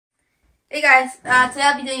Hey guys, today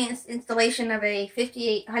I'll be doing an installation of a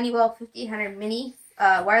Honeywell 5800 mini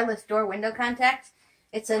wireless door window contact.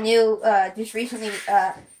 It's a new, just recently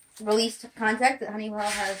released contact that Honeywell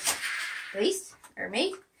has released, or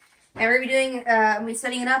made. And we're going to be doing, I'll be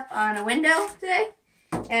setting it up on a window today.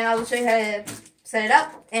 And I'll show you how to set it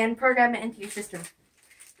up and program it into your system.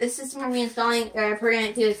 This system we'll be installing,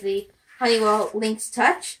 programming it to is the Honeywell Lynx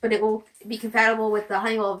Touch, but it will be compatible with the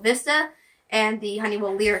Honeywell Vista and the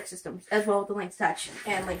Honeywell Lyric systems, as well as the Lynx Touch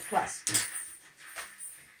and Lynx Plus.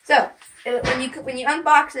 So, when you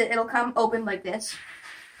unbox it, it'll come open like this.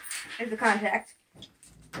 There's the contact.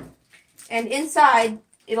 And inside,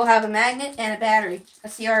 it'll have a magnet and a battery, a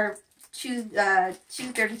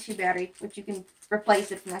CR232 battery, which you can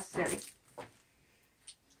replace if necessary.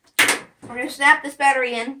 We're going to snap this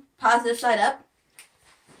battery in, positive side up.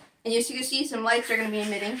 And you can see some lights are going to be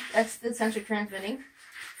emitting. That's the sensor transmitting.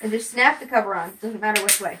 And just snap the cover on. Doesn't matter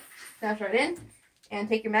which way. Snaps right in. And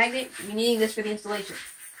take your magnet. You're needing this for the installation.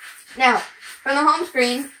 Now, from the home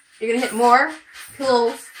screen, you're going to hit More,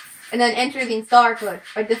 Tools, and then enter the installer code.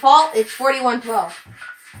 By default, it's 4112.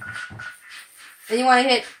 Then you want to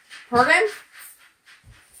hit Program.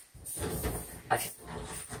 And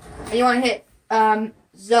you want to hit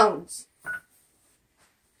Zones.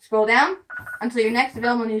 Scroll down until your next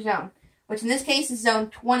available new zone, which in this case is Zone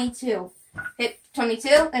 22. Hit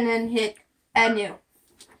 22 and then hit Add New.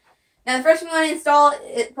 Now the first thing we want to install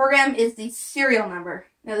program is the serial number.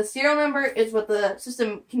 Now the serial number is what the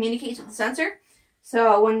system communicates with the sensor.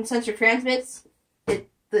 So when the sensor transmits, the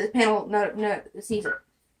panel sees it.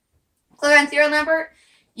 Click on serial number.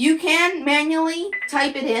 You can manually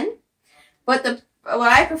type it in, but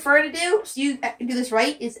what I prefer to do, so you do this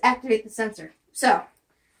right, is activate the sensor. So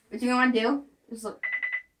what you're going to do is look.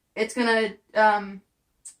 It's going to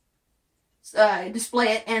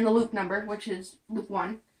display it and the loop number, which is loop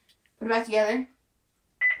 1. Put it back together.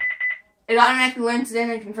 It automatically learns it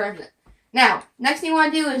in and confirms it. Now, next thing you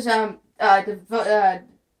want to do is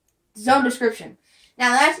zone description.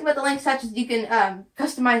 Now, the nice thing about the Lynx Touch is you can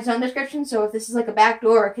customize zone description. So if this is like a back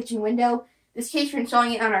door or a kitchen window, in this case we're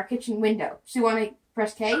installing it on our kitchen window. So you want to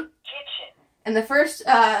press K. Kitchen. And the first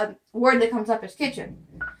word that comes up is kitchen.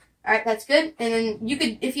 Alright, that's good. And then you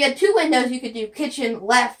could, if you had 2 windows, you could do kitchen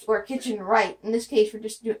left or kitchen right. In this case, we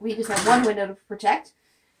just have 1 window to protect.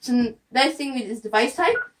 So the next thing is device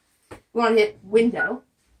type. We want to hit window.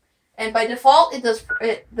 And by default,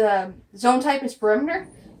 the zone type is perimeter.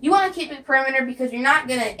 You want to keep it perimeter because you're not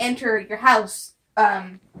going to enter your house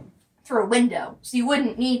through a window. So you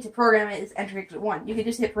wouldn't need to program it as enter exit 1. You could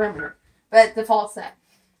just hit perimeter. But default's that.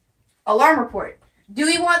 Alarm report. Do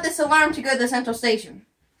we want this alarm to go to the central station?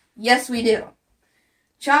 Yes, we do.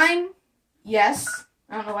 Chime, yes.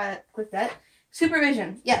 I don't know why I clicked that.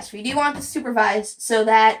 Supervision, yes, we do want to supervise so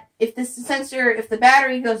that if the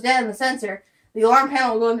battery goes dead in the sensor, the alarm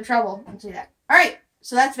panel will go into trouble and see that. Alright,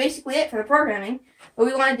 so that's basically it for the programming. What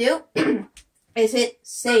we want to do is hit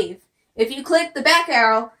save. If you click the back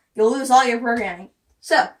arrow, you'll lose all your programming.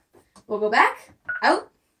 So, we'll go back, out.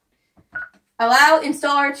 Allow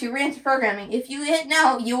installer to re-enter programming. If you hit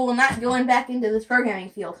no, you will not go back into this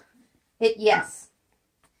programming field. Hit yes.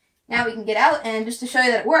 Now we can get out, and just to show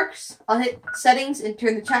you that it works, I'll hit settings and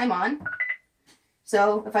turn the chime on.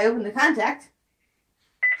 So if I open the contact.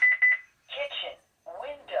 Kitchen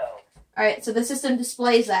window. Alright, so the system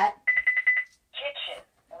displays that. Kitchen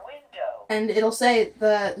window. And it'll say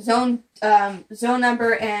the zone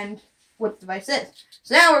number and what the device is.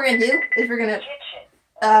 So now what we're going to do is we're going to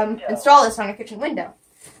install this on a kitchen window.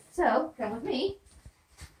 So, come with me.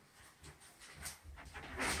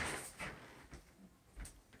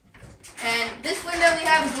 And this window we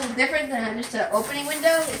have is a little different than just an opening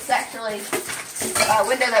window. It's actually a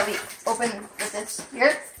window that we open with this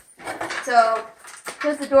here. So,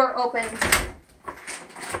 because the door opens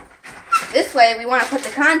this way, we want to put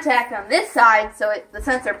the contact on this side so the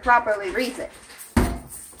sensor properly reads it.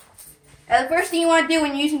 Now, the first thing you want to do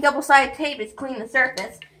when you're using double-sided tape is clean the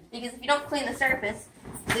surface, because if you don't clean the surface,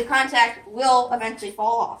 the contact will eventually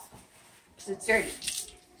fall off, because it's dirty.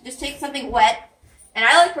 Just take something wet, and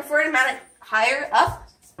I prefer to mount it higher up,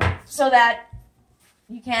 so that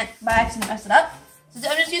you can't by accident mess it up. So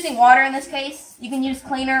I'm just using water in this case. You can use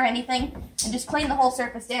cleaner or anything, and just clean the whole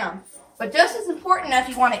surface down. But just as important as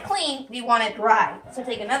you want it clean, you want it dry. So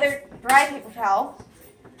take another dry paper towel,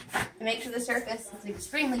 and make sure the surface is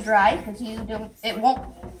extremely dry, because it won't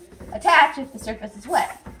attach if the surface is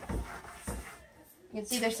wet. You can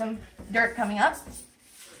see there's some dirt coming up.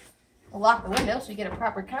 We'll lock the window so you get a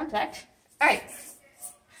proper contact. Alright,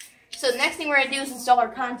 so the next thing we're going to do is install our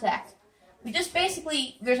contact. we just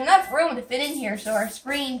basically, there's enough room to fit in here so our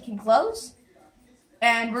screen can close.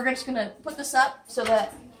 And we're just going to put this up so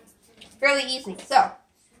that it's fairly easy. So,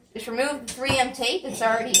 just remove the 3M tape that's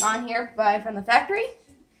already on here from the factory.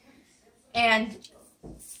 And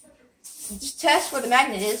just test where the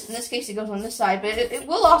magnet is. In this case, it goes on this side, but it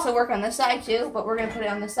will also work on this side too, but we're going to put it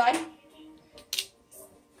on this side.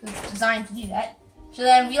 It's designed to do that. So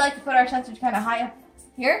then we like to put our sensors kind of high up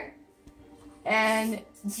here. And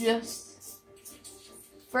just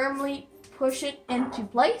firmly push it into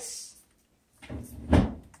place.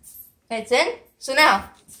 It's in. So now,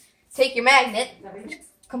 take your magnet, which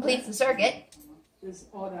completes the circuit,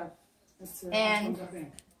 and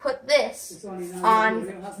put this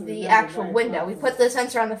on the actual window. We put the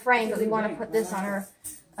sensor on the frame, but we want to put this on our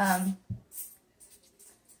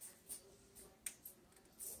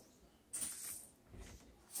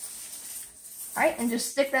alright, and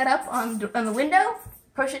just stick that up on the window,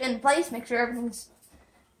 push it in place, make sure everything's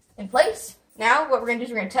in place. Now what we're going to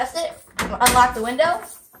do is we're going to test it. Unlock the window.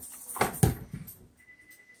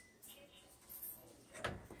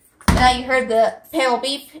 Now you heard the panel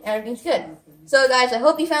beep, and everything's good. So guys, I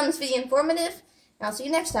hope you found this video informative, and I'll see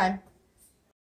you next time.